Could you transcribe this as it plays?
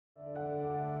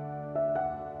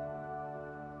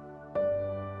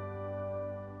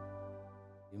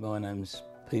My name's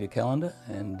Peter Callender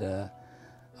and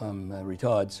I'm a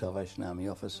retired Salvation Army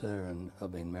officer, and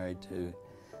I've been married to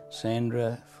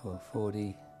Sandra for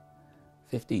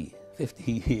 50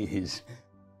 years.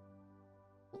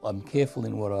 I'm careful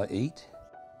in what I eat.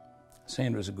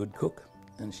 Sandra's a good cook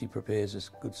and she prepares us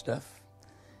good stuff.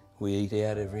 We eat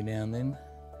out every now and then,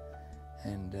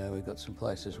 and we've got some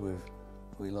places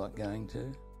we like going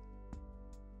to.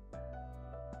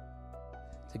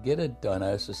 To get a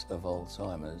diagnosis of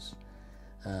Alzheimer's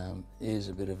is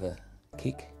a bit of a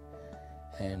kick,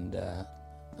 and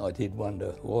I did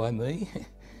wonder why me,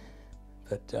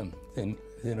 but then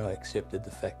I accepted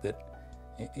the fact that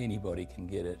anybody can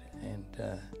get it,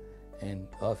 and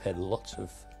I've had lots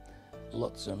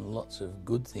and lots of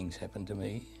good things happen to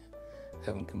me.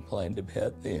 Haven't complained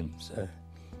about them, so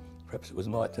perhaps it was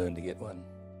my turn to get one.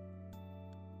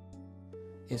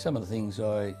 Yeah, some of the things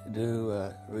I do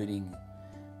are reading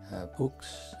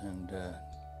books and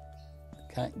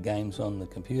games on the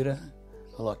computer.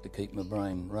 I like to keep my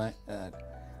brain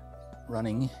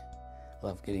running. I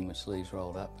love getting my sleeves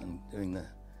rolled up and doing the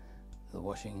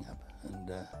washing up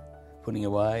and putting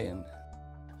away, and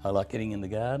I like getting in the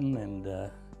garden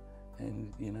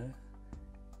and you know,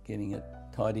 getting it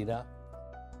tidied up.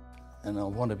 And I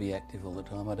want to be active all the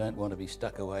time. I don't want to be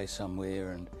stuck away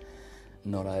somewhere and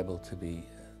not able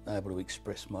to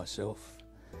express myself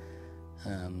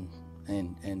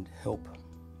and help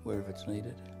wherever it's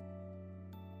needed.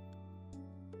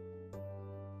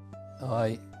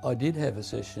 I did have a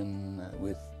session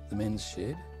with the Men's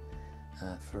Shed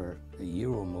for a year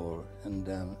or more, and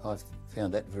I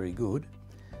found that very good.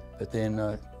 But then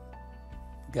I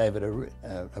gave it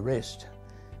a rest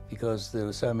because there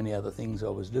were so many other things I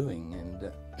was doing.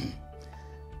 And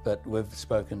but we've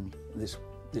spoken this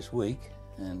week,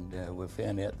 and we've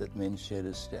found out that Men's Shed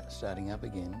is starting up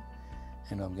again,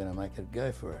 and I'm going to make a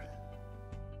go for it.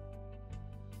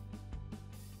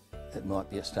 It might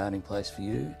be a starting place for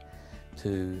you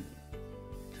to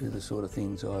do the sort of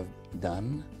things I've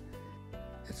done.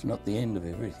 It's not the end of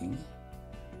everything.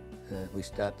 We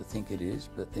start to think it is,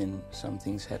 but then some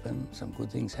things happen, some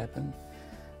good things happen.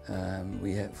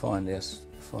 We find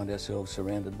ourselves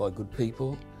surrounded by good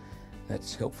people.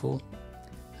 That's helpful.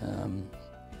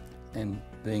 And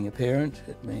being a parent,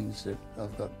 it means that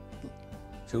I've got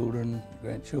children,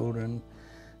 grandchildren,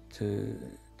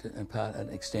 and part an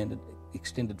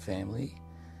extended family,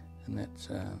 and that's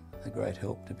a great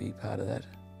help to be part of that.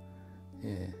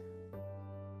 Yeah.